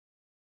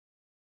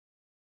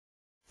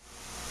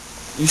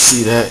You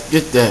see that?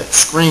 Get that.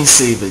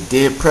 Screensaver.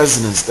 Dead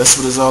presidents. That's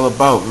what it's all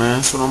about,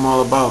 man. That's what I'm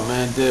all about,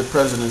 man. Dead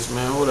presidents,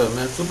 man. What up,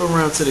 man? Flip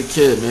around to the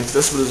kid, man.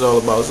 That's what it's all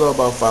about. It's all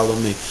about follow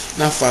me.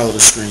 Not follow the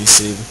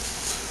screensaver.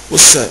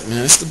 What's up,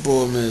 man? It's the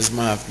boy, Miz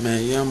MAF,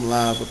 man. Yeah, I'm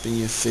live up in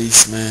your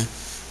face, man.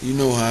 You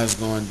know how it's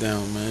going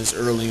down, man. It's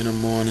early in the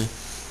morning.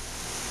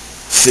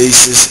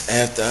 Faces,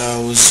 after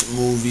hours,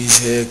 movies,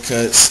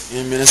 haircuts.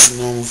 Yeah, man, that's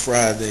a normal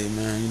Friday,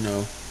 man, you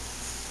know.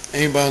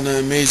 Ain't about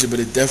nothing major,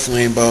 but it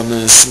definitely ain't about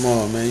nothing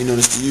small, man. You know,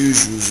 it's the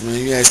usuals, man.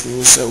 You ask me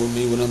what's up with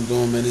me, what I'm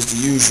doing, man. It's the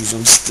usuals.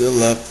 I'm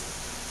still up,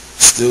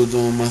 still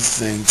doing my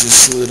thing.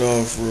 Just slid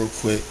off real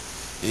quick.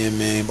 Yeah,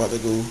 man. About to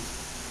go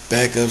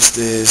back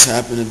upstairs,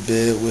 hop in the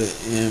bed with,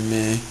 yeah,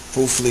 man.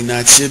 Hopefully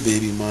not your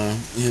baby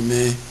mom, yeah,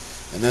 man.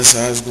 And that's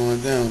how it's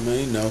going down, man.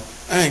 You know,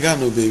 I ain't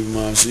got no baby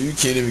mom, so you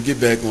can't even get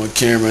back on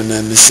camera and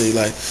nothing to say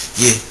like,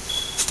 yeah,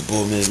 it's the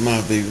boy, Miz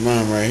MAF baby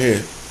mom right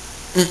here.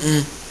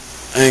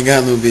 I ain't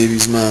got no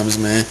baby's moms,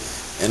 man.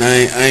 And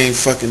I ain't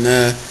fucking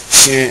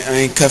sharing,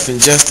 I ain't cuffing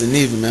Justin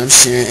either, man. I'm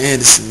sharing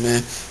Anderson,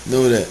 man.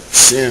 Know that.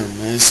 Share him,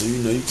 man. So, you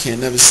know, you can't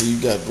never say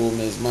you got boy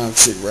Miz MAF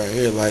chick right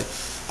here. Like,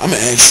 I'm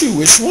going to ask you,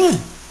 which one?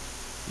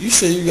 You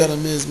say you got a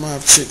Miz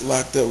MAF chick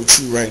locked up with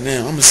you right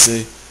now. I'm going to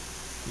say,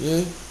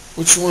 yeah,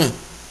 which one?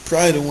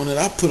 Probably the one that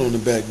I put on the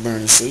back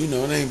burner. So, you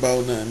know, it ain't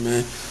about nothing,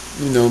 man.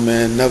 You know,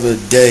 man, another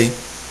day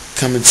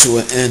coming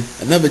to an end.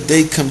 Another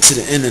day come to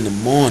the end in the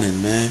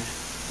morning, man.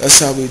 That's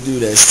how we do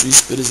that. Street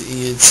Spitters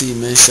ENT,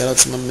 man. Shout out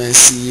to my man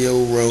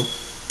CEO Ro,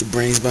 the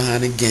brains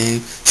behind the game.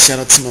 Shout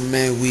out to my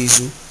man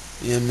Weasel.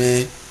 Yeah,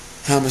 man.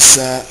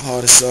 Homicide,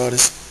 hardest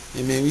artist.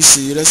 Yeah, man, we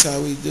see you. That's how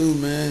we do,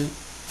 man.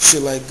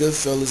 Shit like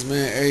Goodfellas,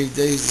 man. Every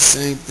day is the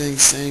same thing,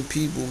 same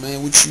people,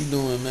 man. What you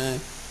doing, man?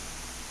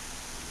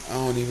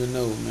 I don't even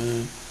know,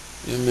 man.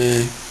 Yeah,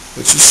 man.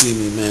 But you see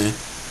me, man.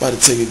 About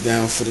to take it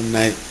down for the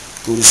night.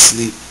 Go to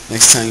sleep.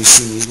 Next time you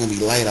see me, it's going to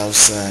be light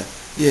outside.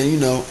 Yeah, you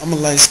know, I'm a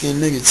light-skinned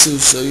nigga too,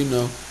 so, you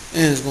know,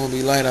 and it's going to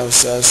be light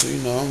outside, so,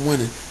 you know, I'm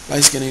winning.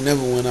 Light-skin ain't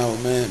never went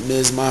out, man.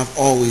 Miz MAF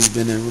always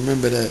been in.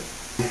 Remember that.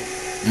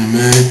 Yeah,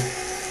 man,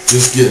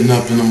 just getting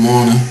up in the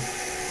morning.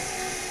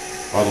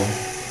 About to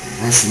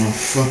brush my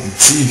fucking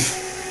teeth.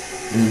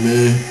 Yeah,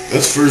 man,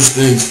 that's first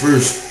things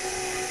first.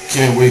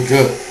 Can't wake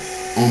up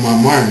on my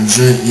Martin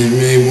joint, you know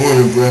what I mean?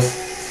 Morning breath.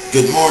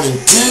 Good morning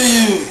to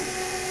you.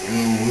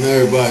 When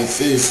everybody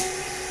face.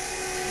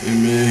 Yeah,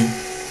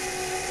 man.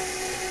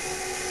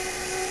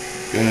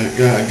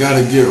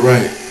 Gotta get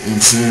right, you know what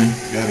I'm saying?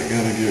 Gotta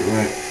get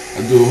right.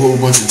 I do a whole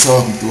bunch of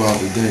talking throughout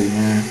the day,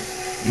 man.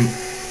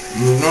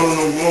 Never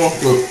no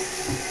bullshit.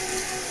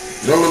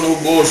 Never no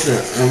bullshit,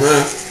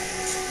 man.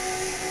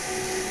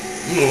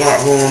 There's a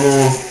lot going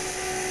on,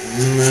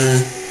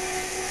 man.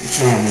 What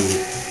time is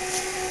it?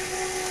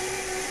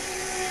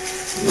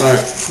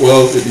 Like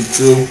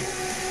 12:52.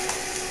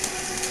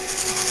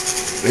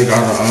 They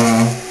got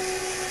a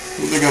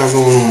what they got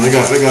going on? They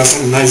got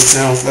some nice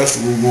town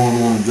festival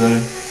going on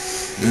today.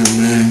 Yeah,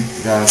 man,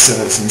 gotta set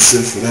up some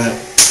shit for that.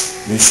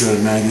 Make sure the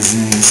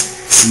magazines,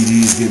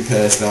 CDs get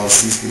passed out.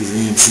 Street Spitters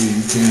ENT,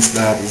 you can't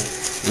stop it.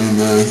 Yeah,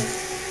 man.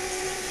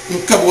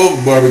 A couple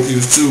other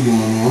barbecues too going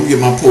on. I'm gonna get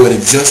my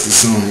poetic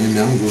justice on. Yeah,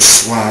 man. I'm gonna go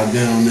slide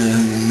down there,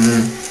 yeah,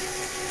 man.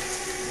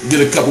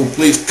 Get a couple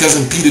plates,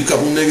 Cousin Pete, a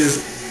couple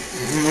niggas.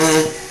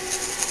 Yeah,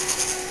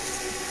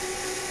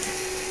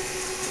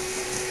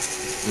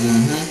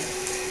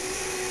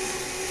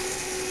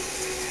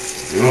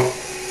 Yup.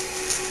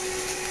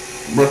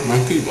 Brush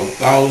my teeth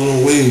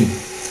 1,000 ways.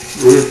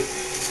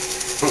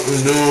 Up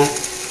and down.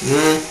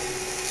 Yeah.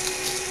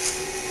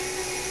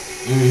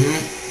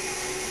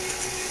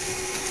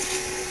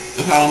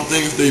 That's how them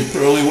things stay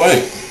pearly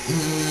white.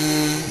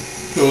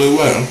 Pearly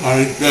white. That's how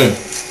they stay.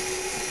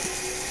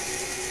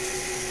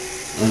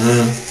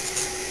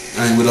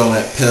 I ain't with all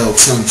that pale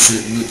tongue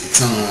shit. You look at your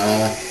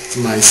tongue.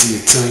 Somebody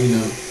see your tongue, you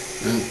know.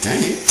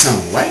 Dang, your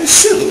tongue white as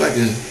shit. Look like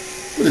a,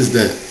 what is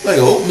that? Like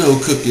an oatmeal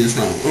cookie or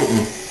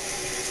something.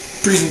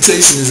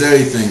 Presentation is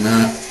everything,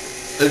 man.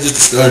 That's just the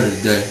start of the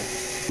day.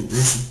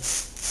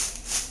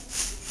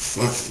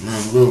 Fuck it, man.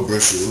 We'll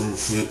brush it real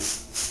quick.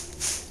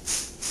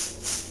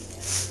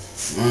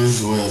 Might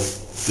as well.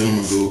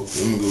 Then I'm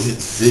gonna go hit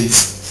the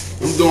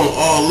face. I'm doing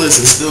all this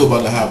and still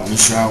about to hop in the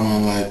shower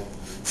in like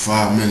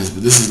 5 minutes.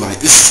 But this is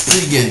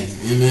pre-game,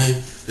 you know what I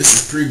mean? This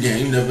is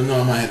pre-game. You never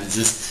know, I might have to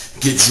just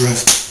get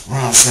dressed,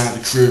 run outside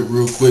the crib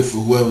real quick for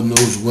whoever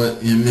knows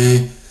what, you know what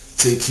I mean?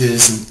 Take care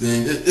of some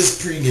things.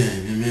 It's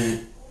pre-game, you know what I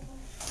mean?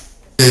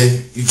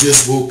 You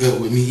just woke up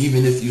with me.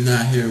 Even if you're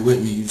not here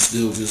with me, you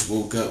still just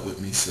woke up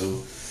with me.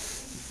 So,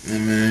 yeah,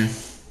 man.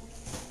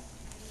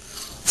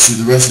 See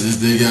the rest of this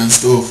day got in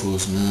store for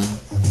us, man.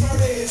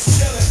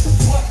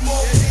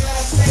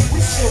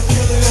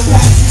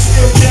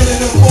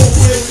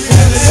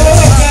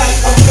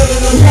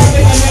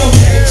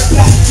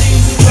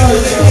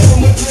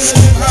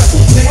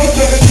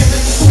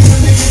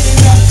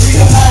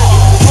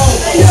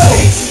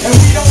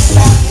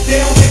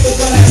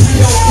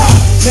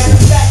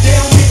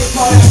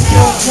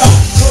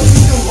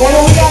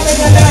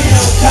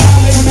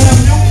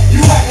 You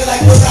acting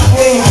like we're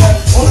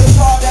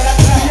not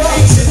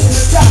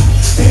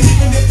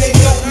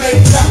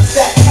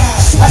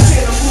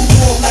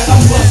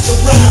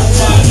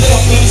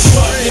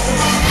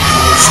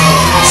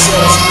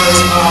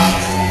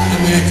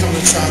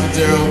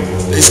Trocadero,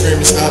 they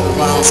screaming stop the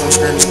violence, I'm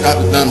screaming stop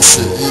the dumb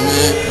shit, you know what I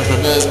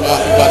mean? Miz MAF,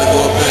 we about to go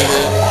up in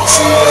here,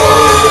 see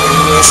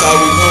that's how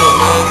we doing,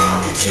 man.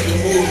 We keep it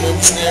moving, man,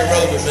 we staying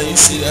relevant, man, you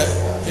see that?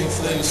 Pink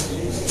flavors, you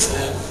know what I'm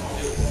saying?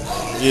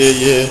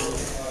 Yeah.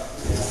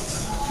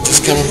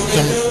 Just coming.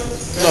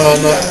 No.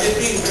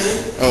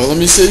 Oh, let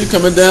me see you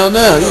coming down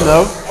now, you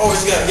know.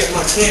 Always gotta get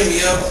my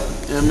cameo.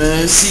 Yeah,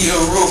 man. CEO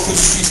Road, Fuji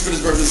Street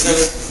Spitters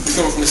representative. We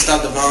coming from the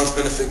Stop the Violence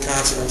benefit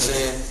concert, you know what I'm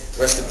saying?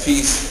 Rest in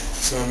peace.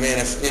 So, man,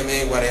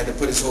 anybody had to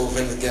put his whole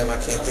event together. I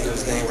can't think of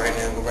his name right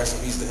now, but rest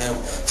in peace to him.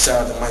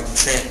 Shout out to Michael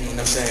Trent, you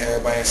know what I'm saying?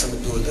 Everybody had something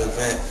to do with the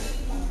event.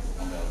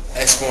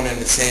 Exponent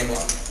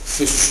Entertainment,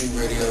 Official Street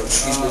Radio,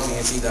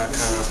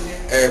 StreetSpittersENT.com.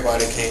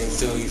 Everybody came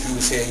through. If you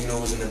was here, you know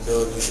it was in the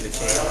building. You should have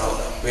came out.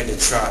 We had to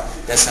trot.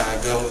 That's how I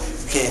go.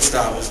 You can't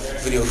stop us.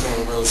 Video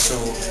coming real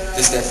soon.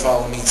 This that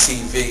Follow Me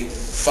TV.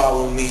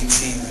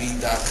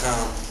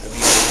 FollowMiiTV.com. If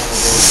you want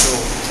real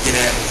soon,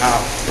 get at me out.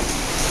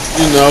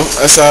 You know,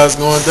 that's how it's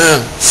going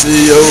down.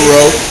 CEO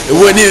Row. It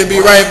wouldn't even be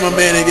right if my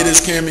man didn't get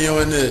his cameo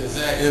in there.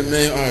 Exactly. Yeah,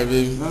 man. Alright,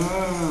 baby.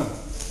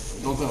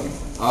 Don't tell me.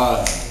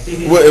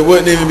 It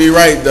wouldn't even be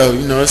right though.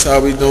 You know, that's how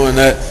we doing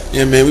that.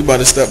 Yeah, man, we about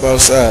to step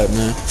outside,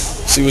 man.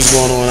 See what's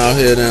going on out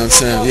here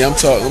downtown. Yeah, I'm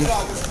talking to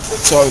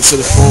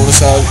the phone.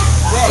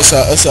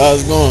 That's how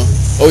it's going.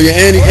 Oh yeah,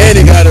 Andy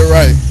got it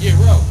right. Yeah,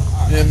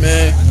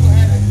 man.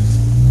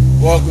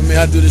 Walk with me.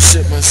 I do this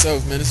shit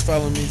myself, man. It's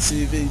Follow Me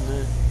TV,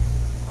 man.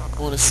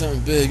 On to something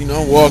big, you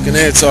know. I'm walking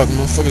there talking.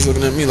 Motherfuckers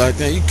looking at me like,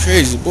 damn, you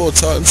crazy, boy,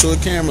 talking to a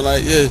camera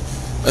like, yeah.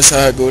 That's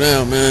how it go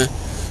down, man.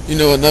 You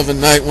know, another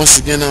night. Once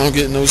again, I don't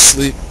get no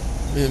sleep.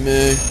 Yeah,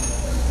 man.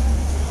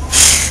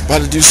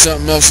 About to do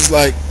something else. It's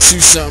like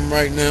 2-something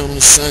right now on a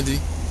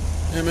Sunday.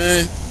 Yeah,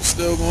 man.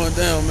 Still going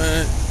down,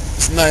 man.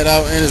 It's night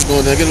out and it's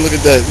going down. Get a look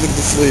at that. Look at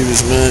the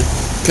flavors, man.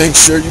 Pink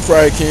shirt. You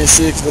probably can't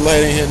see it because the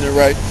light ain't hitting it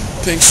right.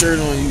 Pink shirt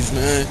on you,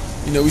 man.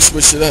 You know, we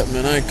switch it up,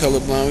 man. I ain't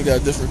colorblind. We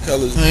got different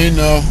colors. You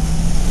know,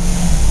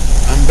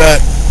 I'm back.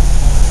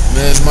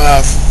 Miz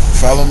MAF,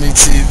 Follow Me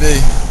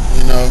TV.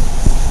 You know,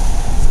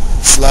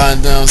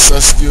 sliding down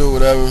Suskew or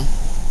whatever.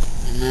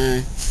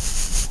 Man.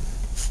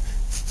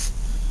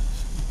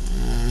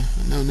 I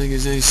know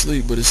niggas ain't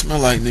sleep, but it smell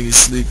like niggas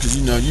sleep, cause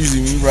you know, usually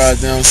when you ride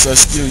down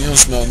Suskew, you don't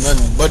smell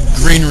nothing but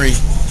greenery.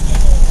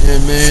 Yeah,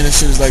 man, that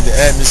shit is like the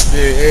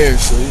atmosphere air,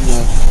 so you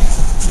know,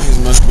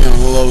 niggas must be on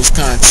a little, it's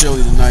kind of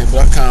chilly tonight,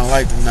 but I kind of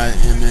like the night.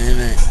 Yeah,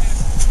 man, it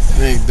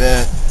ain't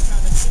bad.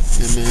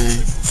 Yeah, man,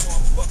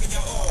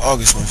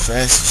 August went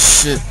fast as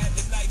shit.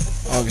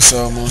 August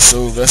almost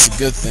over. That's a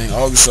good thing.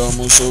 August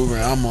almost over,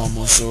 and I'm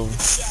almost over.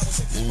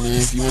 Yeah, man,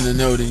 if you want to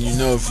know, then you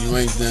know. If you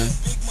ain't, then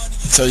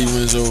I'll tell you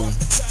when it's over.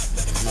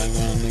 One of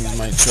them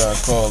niggas might try to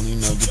call, you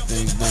know, get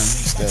things done,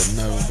 this, that,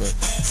 and other, but,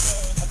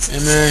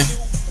 hey, man,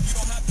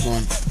 go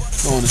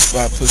on the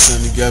spot, put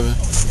something together.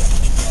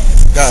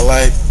 Got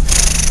like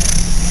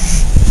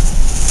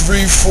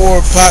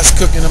 3-4 pots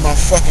cooking in my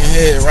fucking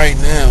head right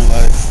now,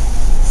 like,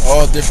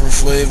 all different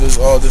flavors,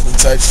 all different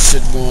types of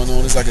shit going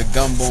on. It's like a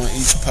gumbo in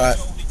each pot,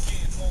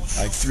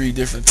 like 3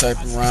 different type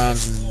of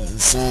rhymes and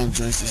song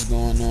drinks that's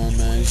going on,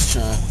 man. He's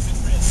trying.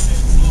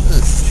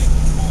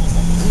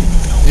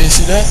 You didn't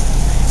see that?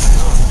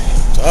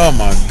 Oh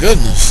my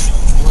goodness.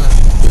 What?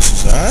 This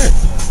is alright.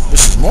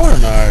 This is more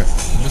than alright.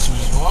 This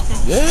was just walking?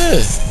 Yeah.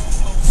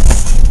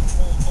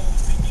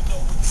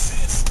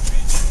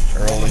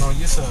 Early. Walking on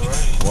your side,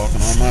 right? Walking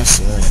on my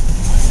side.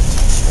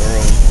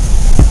 Early.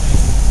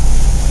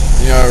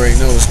 You already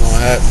know what's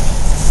gonna happen.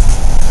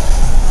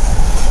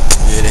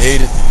 Yeah,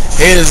 the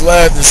haters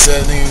laughed and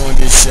said nigga gonna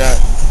get shot.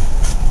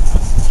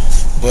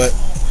 But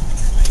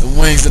the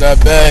wings that I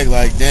bagged,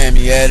 like damn,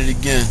 he at it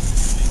again.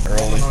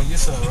 Early. Walking on your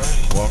side, right?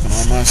 Walking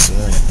on my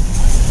side.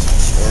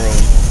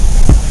 Early.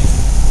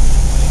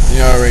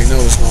 You already know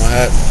what's gonna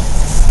happen.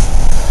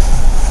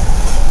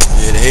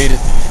 Yeah, the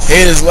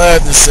haters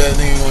laughed and said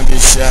nigga gonna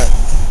get shot.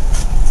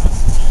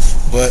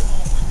 But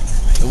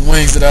the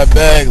wings that I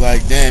bagged,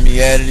 like damn,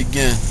 he at it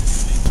again.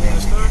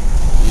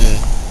 Yeah.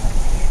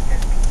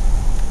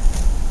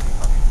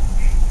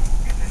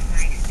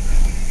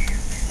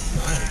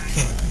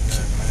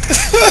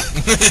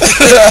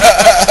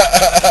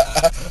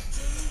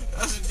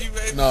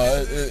 No,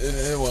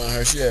 it wasn't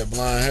her. She had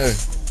blonde hair. I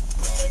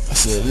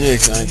said, yeah,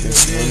 cause I ain't think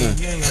she was in.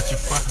 You ain't got your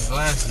fucking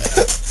glasses.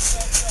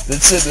 The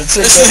chick This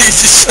nigga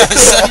just trying to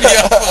set me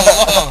up for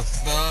a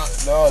loss, dog.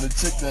 No, the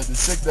chick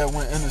that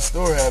went in the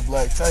store had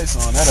black tights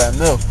on. That I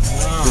know.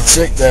 The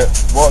chick that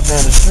walked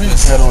down the street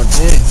had on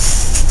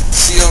jeans.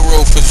 CEO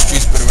Road for the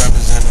streets, but a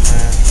representative,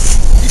 man.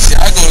 You see,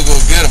 I go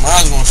get him.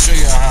 I was gonna show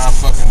you how I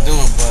fucking do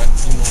it, but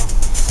you know,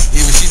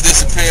 either she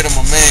disappeared or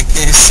my man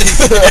can't see.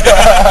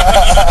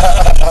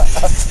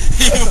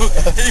 He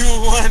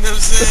was one of them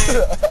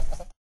saying.